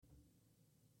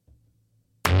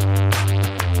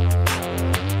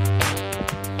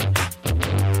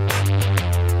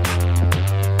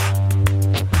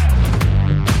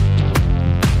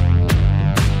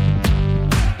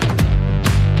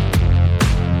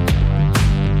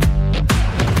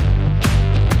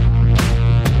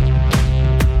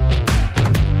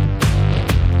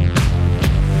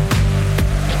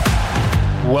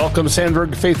Welcome,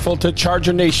 Sandburg faithful, to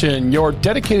Charger Nation, your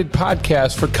dedicated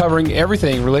podcast for covering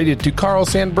everything related to Carl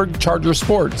Sandburg Charger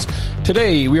sports.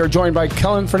 Today, we are joined by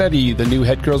Kellen Fernetti, the new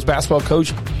head girls basketball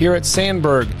coach here at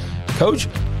Sandburg. Coach,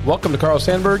 welcome to Carl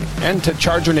Sandburg and to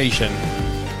Charger Nation.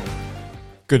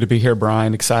 Good to be here,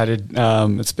 Brian. Excited.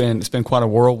 It's been quite a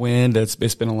whirlwind.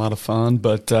 It's been a lot of fun,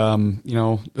 but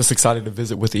just excited to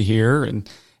visit with you here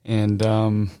and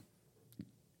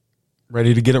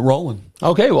ready to get it rolling.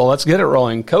 Okay, well, let's get it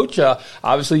rolling. Coach,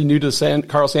 obviously new to the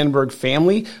Carl Sandburg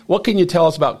family. What can you tell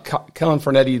us about Kellen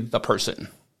Fernetti, the person?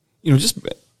 Just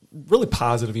really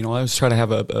positive. I always try to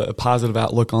have a positive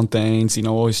outlook on things,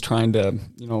 always trying to,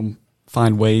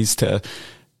 find ways to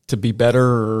be better,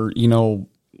 or,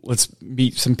 let's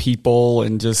meet some people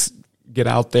and just get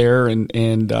out there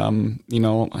and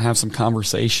have some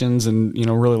conversations, and,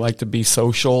 really like to be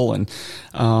social and,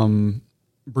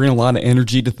 bring a lot of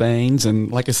energy to things.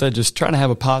 And like I said, just try to have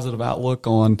a positive outlook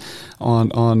on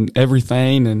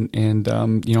everything. And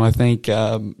I think,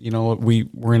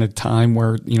 we're in a time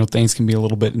where, things can be a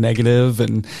little bit negative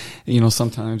and,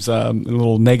 sometimes a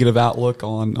little negative outlook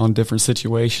on different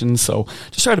situations. So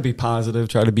just try to be positive,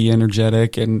 try to be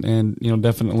energetic and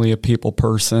definitely a people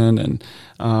person,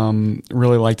 and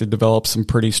really like to develop some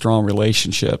pretty strong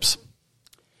relationships.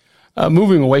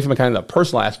 Moving away from kind of the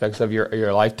personal aspects of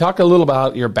your life, talk a little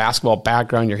about your basketball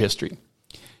background, your history.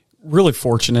 Really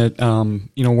fortunate,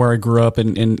 where I grew up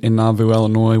in Nauvoo,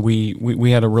 Illinois,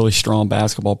 we had a really strong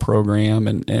basketball program,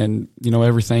 and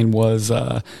everything was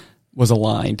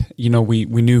aligned. We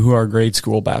knew who our grade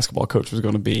school basketball coach was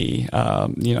going to be.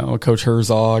 Coach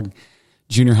Herzog.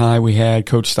 Junior high, we had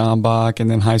Coach Sandburg, and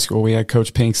then high school, we had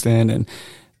Coach Pinkston, and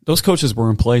those coaches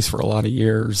were in place for a lot of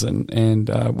years, and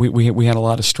we had a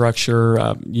lot of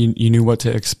structure. You knew what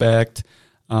to expect.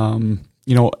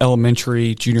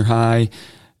 Elementary, junior high,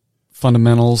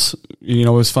 fundamentals. It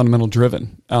was fundamental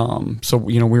driven. So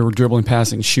we were dribbling,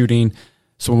 passing, shooting.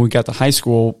 So when we got to high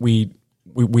school, we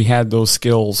had those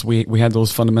skills. We had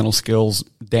those fundamental skills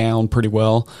down pretty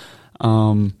well.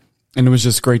 And it was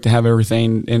just great to have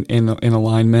everything in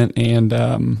alignment.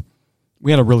 And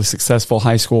we had a really successful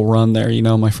high school run there,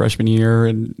 my freshman year,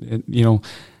 and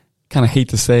kind of hate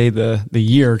to say the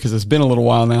year because it's been a little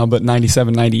while now, but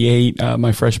 97, 98,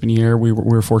 my freshman year, we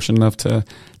were fortunate enough to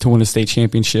win a state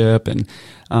championship, and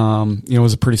it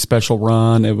was a pretty special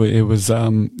run. It was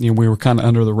we were kind of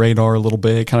under the radar a little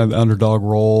bit, kind of the underdog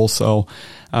role, so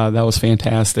that was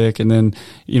fantastic. And then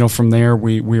from there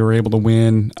we were able to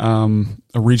win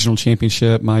a regional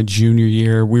championship my junior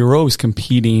year. We were always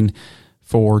competing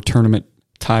for tournament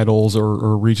titles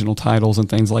or regional titles and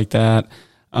things like that.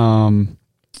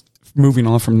 Moving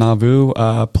on from Nauvoo,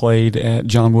 played at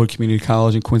John Wood Community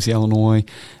College in Quincy, Illinois.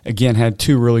 Again, had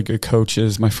two really good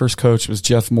coaches. My first coach was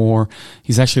Jeff Moore.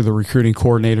 He's actually the recruiting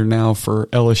coordinator now for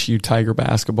LSU Tiger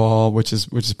basketball, which is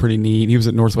pretty neat. He was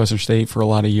at Northwestern State for a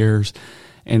lot of years.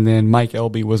 And then Mike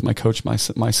Elby was my coach my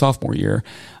sophomore year.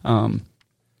 And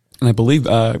I believe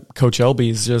Coach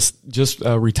Elby is just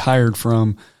retired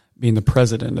from being the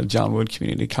president of John Wood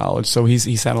Community College. So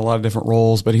he's had a lot of different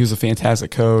roles, but he was a fantastic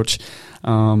coach.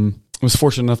 Was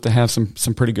fortunate enough to have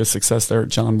some pretty good success there at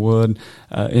John Wood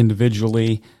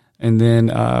individually. And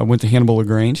then went to Hannibal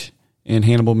LaGrange in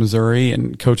Hannibal, Missouri,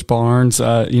 and Coach Barnes,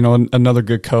 another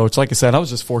good coach. Like I said, I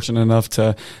was just fortunate enough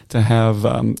to have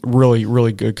really,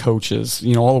 really good coaches,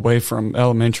 all the way from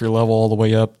elementary level all the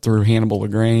way up through Hannibal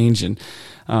LaGrange, and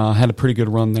had a pretty good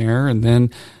run there. And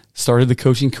then started the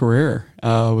coaching career.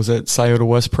 Was at Scioto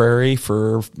West Prairie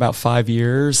for about 5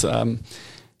 years.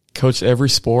 Coached every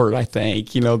sport, I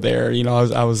think, there.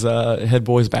 I was a head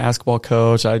boys basketball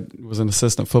coach. I was an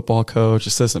assistant football coach,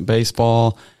 assistant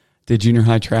baseball, did junior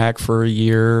high track for a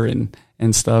year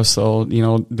and stuff. So, did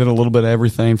a little bit of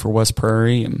everything for West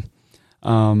Prairie, and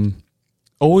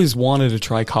always wanted to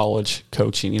try college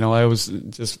coaching. I always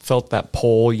just felt that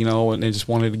pull, and I just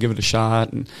wanted to give it a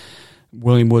shot. And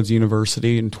William Woods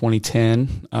University in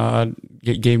 2010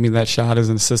 gave me that shot as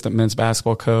an assistant men's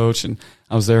basketball coach, and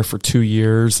I was there for 2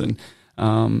 years. And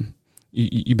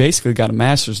you basically got a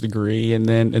master's degree, and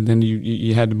then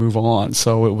you had to move on.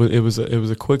 So it was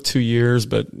a quick 2 years,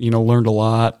 but learned a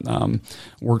lot.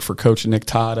 Worked for Coach Nick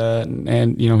Tata,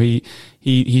 and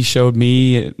he showed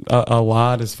me a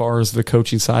lot as far as the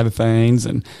coaching side of things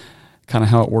and kind of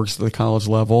how it works at the college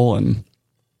level. And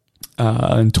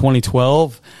in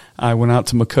 2012. I went out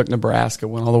to McCook, Nebraska,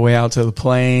 went all the way out to the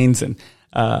Plains, and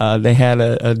they had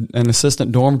an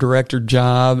assistant dorm director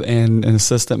job and an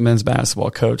assistant men's basketball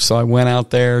coach. So I went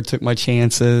out there, took my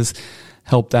chances,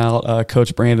 helped out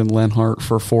Coach Brandon Lenhart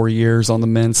for 4 years on the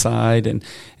men's side, and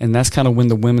that's kind of when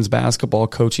the women's basketball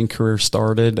coaching career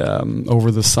started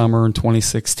over the summer in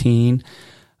 2016.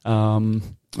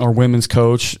 Our women's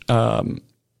coach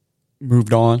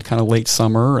moved on kind of late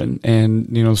summer, and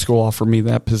the school offered me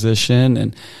that position,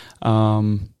 and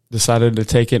decided to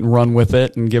take it and run with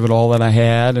it and give it all that I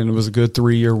had, and it was a good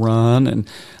 3-year run, and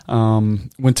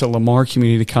went to Lamar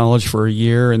Community College for a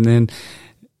year, and then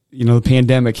the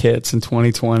pandemic hits in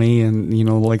 2020, and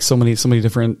like so many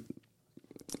different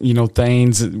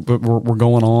things were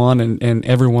going on, and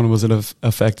everyone was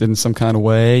affected in some kind of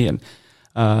way, and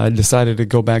I decided to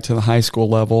go back to the high school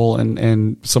level,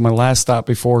 and so my last stop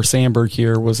before Sandburg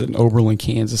here was in Oberlin,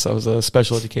 Kansas. I was a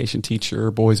special education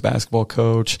teacher, boys basketball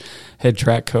coach, head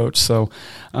track coach. So,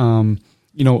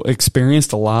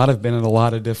 experienced a lot. I've been at a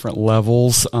lot of different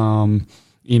levels, and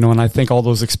I think all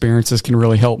those experiences can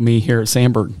really help me here at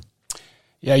Sandburg.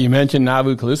 Yeah, you mentioned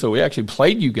Nauvoo Calusa. We actually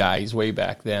played you guys way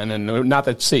back then, and not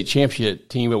the state championship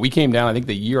team, but we came down, I think,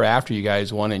 the year after you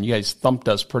guys won, and you guys thumped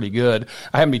us pretty good.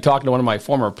 I happened to be talking to one of my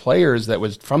former players that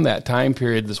was from that time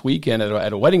period this weekend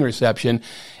at a wedding reception,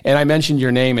 and I mentioned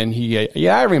your name, and he,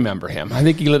 I remember him. I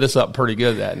think he lit us up pretty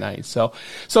good that night. So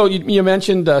you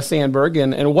mentioned Sandburg,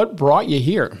 and what brought you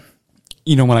here?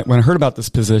 When I heard about this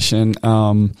position,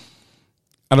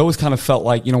 I'd always kind of felt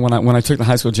like, when I took the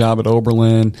high school job at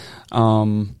Oberlin,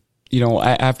 after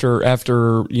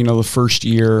the first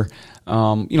year,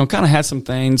 kind of had some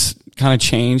things kind of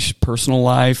change personal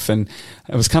life, and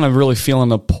I was kind of really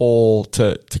feeling a pull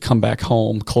to come back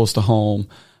home, close to home.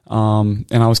 And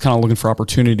I was kind of looking for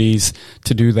opportunities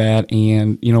to do that.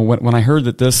 And, when I heard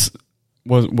that this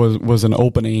was an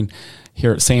opening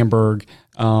here at Sandburg,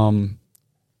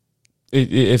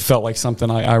 it felt like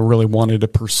something I really wanted to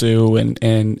pursue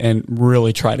and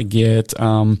really try to get.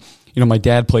 My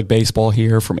dad played baseball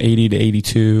here from 80 to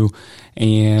 82,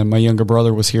 and my younger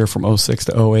brother was here from 06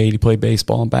 to 08. He played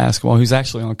baseball and basketball. He was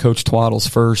actually on Coach Twaddle's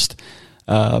first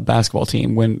basketball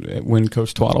team when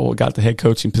Coach Twaddle got the head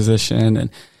coaching position. And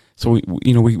so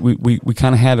we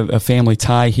kind of had a family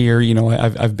tie here.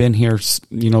 I've been here,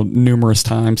 numerous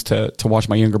times to watch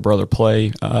my younger brother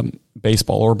play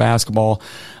baseball or basketball.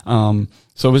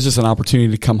 So it was just an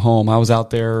opportunity to come home. I was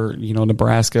out there,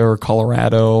 Nebraska or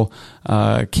Colorado,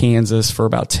 Kansas for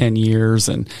about 10 years.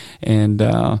 And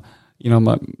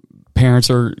my parents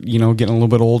are, getting a little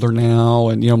bit older now.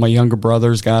 And, my younger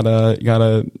brother's got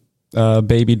a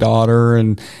baby daughter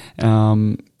and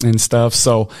stuff.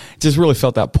 So just really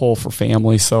felt that pull for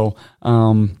family. So,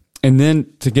 and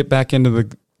then to get back into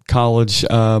the college,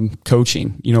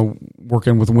 coaching,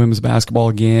 working with women's basketball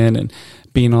again and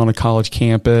being on a college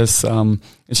campus.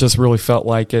 It's just really felt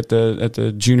like at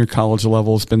the junior college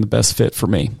level, it's been the best fit for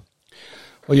me.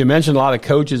 Well, you mentioned a lot of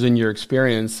coaches in your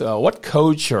experience. What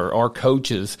coach or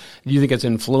coaches do you think has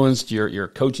influenced your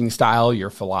coaching style, your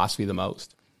philosophy the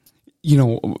most?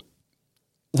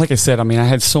 Like I said, I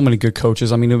had so many good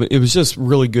coaches. It was just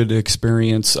really good to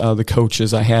experience the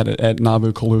coaches I had at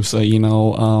Nauvoo Calusa,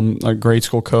 a grade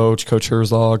school coach, Coach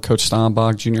Herzog, Coach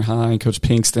Steinbach, junior high, Coach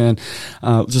Pinkston.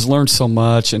 Just learned so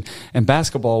much. And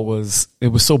basketball was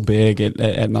so big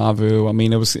at Nauvoo.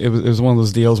 It was one of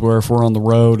those deals where if we're on the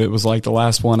road, it was like the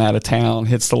last one out of town,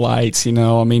 hits the lights,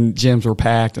 gyms were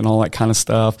packed and all that kind of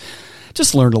stuff.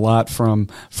 Just learned a lot from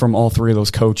all three of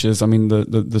those coaches.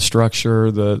 The structure,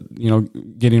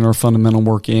 getting our fundamental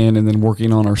work in, and then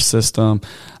working on our system.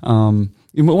 One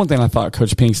thing I thought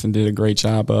Coach Pinkston did a great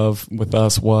job of with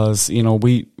us was,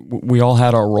 we all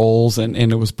had our roles, and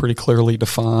it was pretty clearly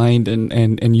defined,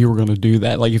 and you were going to do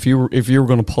that. Like if you were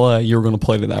going to play, you were going to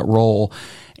play to that role.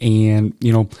 And,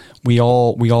 we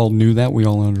all knew that, we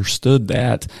all understood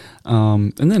that.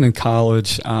 And then in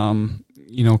college,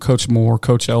 Coach Moore,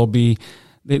 Coach Elby,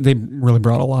 they really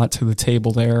brought a lot to the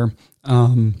table there.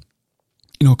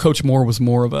 Coach Moore was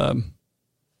more of a,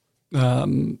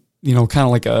 kind of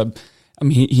like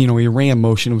he ran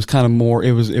motion. It was kind of more,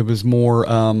 it was more,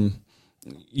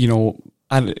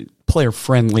 player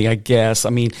friendly, I guess.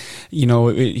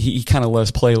 He kind of let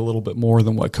us play a little bit more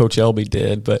than what Coach Elby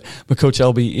did, but Coach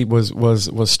Elby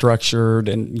was structured,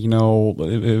 and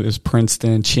it was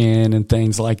Princeton, Chin, and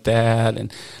things like that,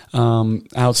 and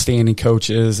outstanding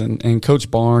coaches, and Coach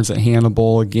Barnes at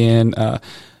Hannibal again.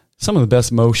 Some of the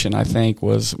best motion, I think,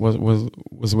 was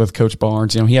with Coach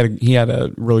Barnes. He had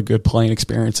a really good playing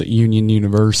experience at Union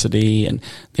University, and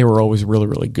they were always really,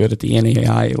 really good at the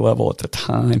NAIA level at the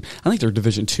time. I think they're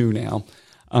Division II now.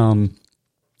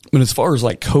 But as far as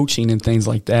like coaching and things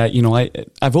like that,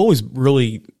 I've always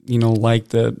really,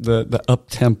 liked the up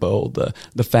tempo,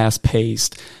 the fast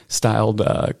paced styled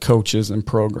coaches and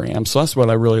programs. So that's what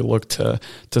I really look to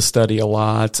study a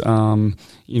lot.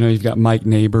 You've got Mike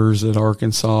Neighbors at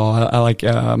Arkansas. I like,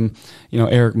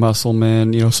 Eric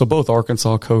Musselman, so both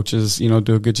Arkansas coaches,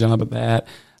 do a good job of that.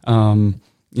 Molly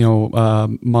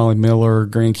Miller,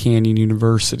 Grand Canyon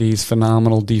University's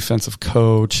phenomenal defensive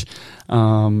coach.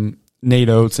 Nate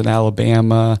Oates at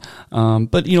Alabama.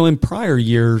 But, in prior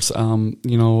years, some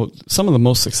of the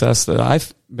most success that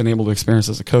I've been able to experience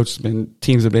as a coach has been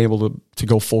teams that have been able to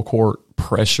go full court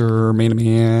pressure,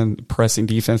 man-to-man, pressing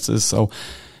defenses. So,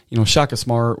 Shaka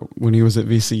Smart when he was at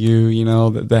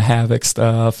VCU, the Havoc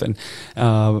stuff, and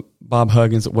Bob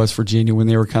Huggins at West Virginia when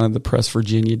they were kind of the Press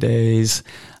Virginia days.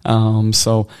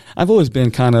 So I've always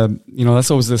been kind of,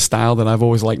 that's always the style that I've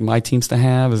always liked my teams to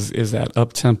have is that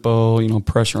up tempo,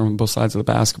 pressure on both sides of the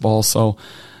basketball. So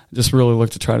just really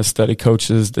look to try to study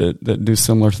coaches that do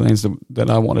similar things that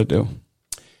I want to do.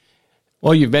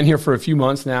 Well, you've been here for a few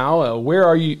months now.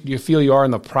 Where do you feel you are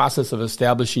in the process of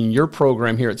establishing your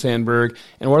program here at Sandburg,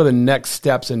 and what are the next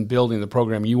steps in building the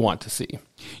program you want to see?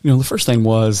 The first thing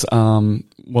was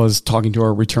talking to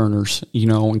our returners,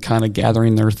 and kind of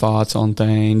gathering their thoughts on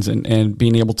things and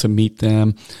being able to meet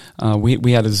them.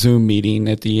 We had a Zoom meeting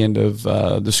at the end of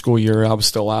the school year. I was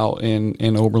still out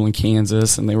in Oberlin,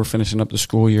 Kansas, and they were finishing up the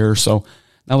school year. So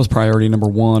that was priority number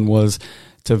one, was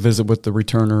to visit with the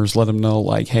returners, let them know,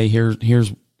 like, hey,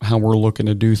 here's how we're looking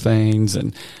to do things.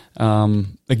 And,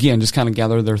 again, just kind of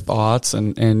gather their thoughts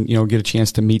and get a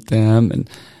chance to meet them.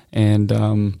 And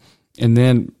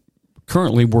then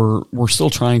currently we're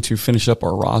still trying to finish up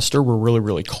our roster. We're really,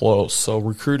 really close. So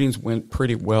recruiting's went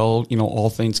pretty well, all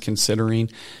things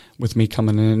considering, with me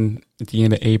coming in at the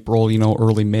end of April,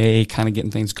 early May, kind of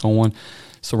getting things going.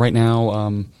 So right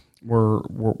now,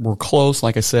 we're close.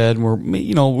 Like I said,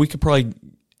 we could probably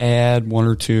add one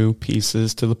or two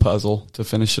pieces to the puzzle to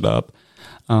finish it up.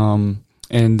 From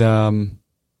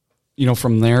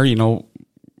there,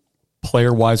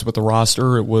 player wise with the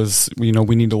roster, it was, we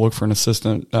need to look for an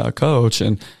assistant coach,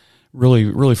 and really,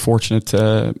 really fortunate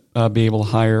to be able to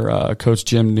hire Coach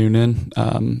Jim Noonan.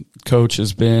 Coach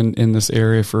has been in this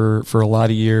area for a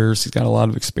lot of years. He's got a lot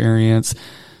of experience.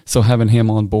 So having him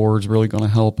on board is really going to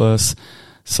help us.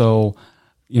 So,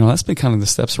 that's been kind of the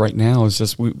steps right now, is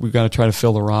just we've got to try to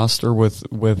fill the roster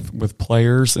with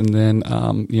players, and then,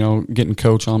 getting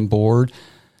coach on board.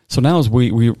 So now as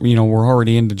we're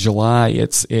already into July,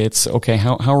 it's okay,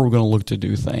 how are we going to look to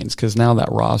do things? Because now that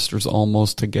roster's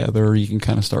almost together. You can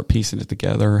kind of start piecing it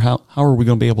together. How are we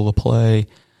going to be able to play?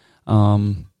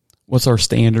 What's our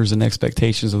standards and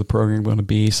expectations of the program going to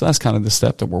be? So that's kind of the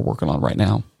step that we're working on right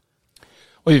now.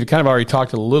 Well, you've kind of already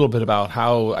talked a little bit about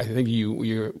how I think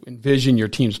you envision your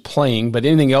teams playing, but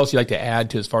anything else you'd like to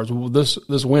add to as far as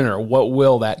this winter, what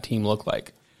will that team look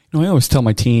like? I always tell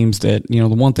my teams that, the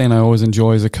one thing I always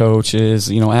enjoy as a coach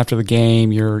is, after the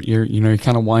game, you're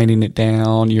kind of winding it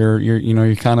down.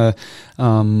 You're kind of,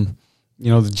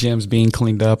 the gym's being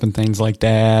cleaned up and things like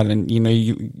that. And,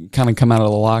 you kind of come out of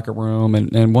the locker room.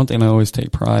 And one thing I always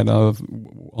take pride of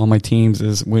on my teams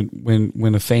is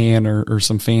when a fan or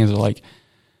some fans are like,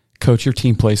 Coach, your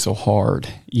team plays so hard,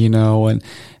 and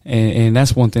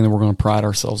that's one thing that we're going to pride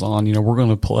ourselves on. We're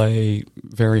going to play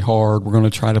very hard. We're going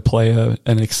to try to play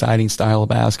an exciting style of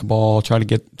basketball, try to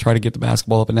get the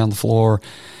basketball up and down the floor,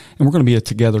 and we're going to be a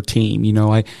together team.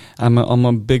 I'm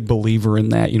a big believer in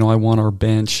that. I want our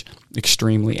bench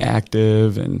extremely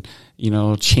active and,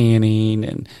 chanting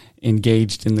and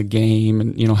engaged in the game,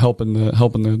 and, helping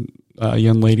the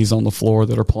young ladies on the floor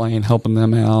that are playing, helping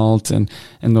them out and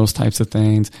those types of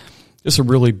things. Just a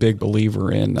really big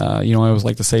believer in, I always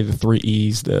like to say the 3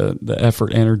 E's, the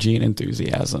effort, energy, and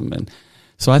enthusiasm. And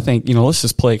so I think, let's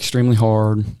just play extremely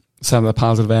hard. Let's have that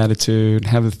positive attitude,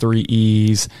 have the 3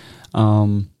 E's.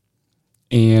 And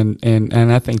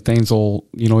I think things will,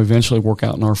 eventually work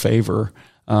out in our favor.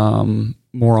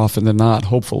 More often than not,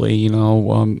 hopefully,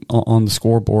 on the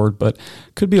scoreboard, but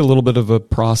could be a little bit of a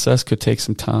process, could take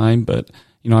some time, but,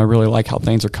 I really like how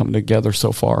things are coming together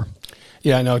so far.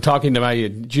 Yeah, I know. Talking to my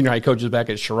junior high coaches back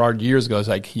at Sherrard years ago, it's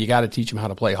like, you got to teach them how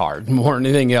to play hard more than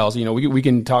anything else. We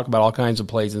can talk about all kinds of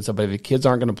plays and stuff, but if the kids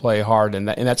aren't going to play hard, and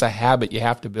that's a habit you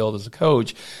have to build as a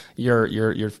coach, you're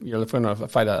going to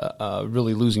fight a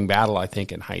really losing battle, I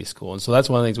think, in high school. And so that's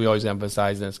one of the things we always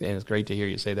emphasize, and it's great to hear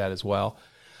you say that as well.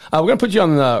 We're going to put you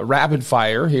on the rapid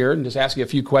fire here and just ask you a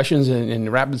few questions in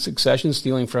rapid succession,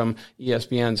 stealing from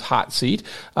ESPN's hot seat.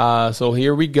 So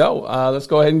here we go. Let's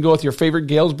go ahead and go with your favorite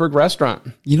Galesburg restaurant.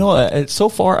 So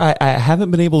far I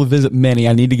haven't been able to visit many.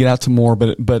 I need to get out to more,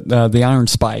 but the Iron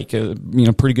Spike,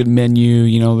 pretty good menu.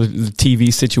 The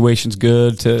TV situation's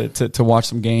good to watch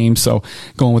some games. So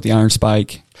going with the Iron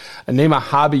Spike. Name a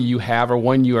hobby you have or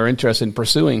one you are interested in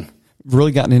pursuing.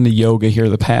 Really gotten into yoga here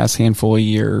the past handful of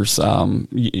years. Had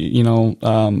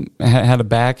a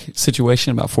back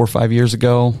situation about 4 or 5 years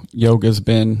ago. Yoga's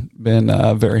been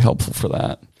very helpful for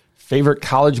that. Favorite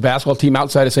college basketball team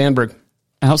outside of Sandburg?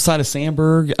 Outside of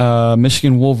Sandburg,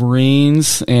 Michigan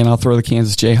Wolverines, and I'll throw the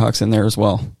Kansas Jayhawks in there as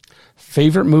well.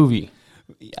 Favorite movie?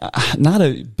 Not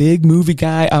a big movie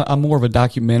guy. I'm more of a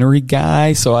documentary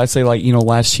guy. So I'd say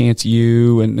Last Chance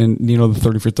U and the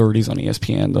 30 for 30s on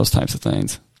ESPN, those types of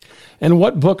things. And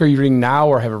what book are you reading now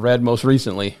or have read most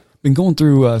recently? Been going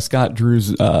through Scott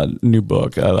Drew's new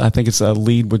book. I think it's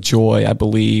Lead with Joy, I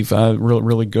believe.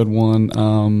 Really good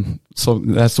one. So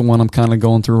that's the one I'm kind of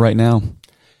going through right now.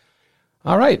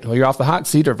 All right. Well, you're off the hot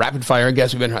seat or rapid fire. I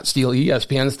guess we better not steal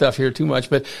ESPN stuff here too much.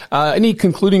 But any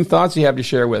concluding thoughts you have to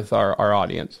share with our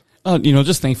audience?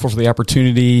 Just thankful for the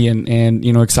opportunity and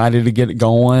excited to get it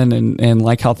going and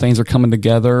like how things are coming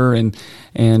together and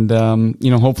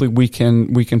hopefully we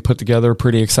can put together a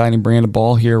pretty exciting brand of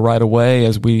ball here right away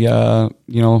as we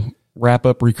wrap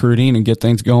up recruiting and get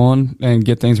things going and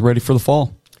get things ready for the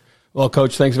fall. Well,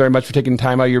 Coach, thanks very much for taking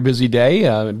time out of your busy day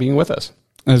and being with us.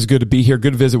 It's good to be here.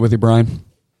 Good to visit with you, Brian.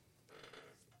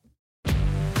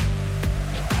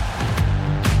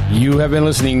 You have been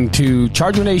listening to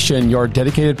Charger Nation, your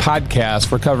dedicated podcast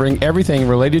for covering everything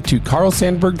related to Carl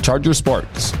Sandburg Charger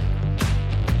sports.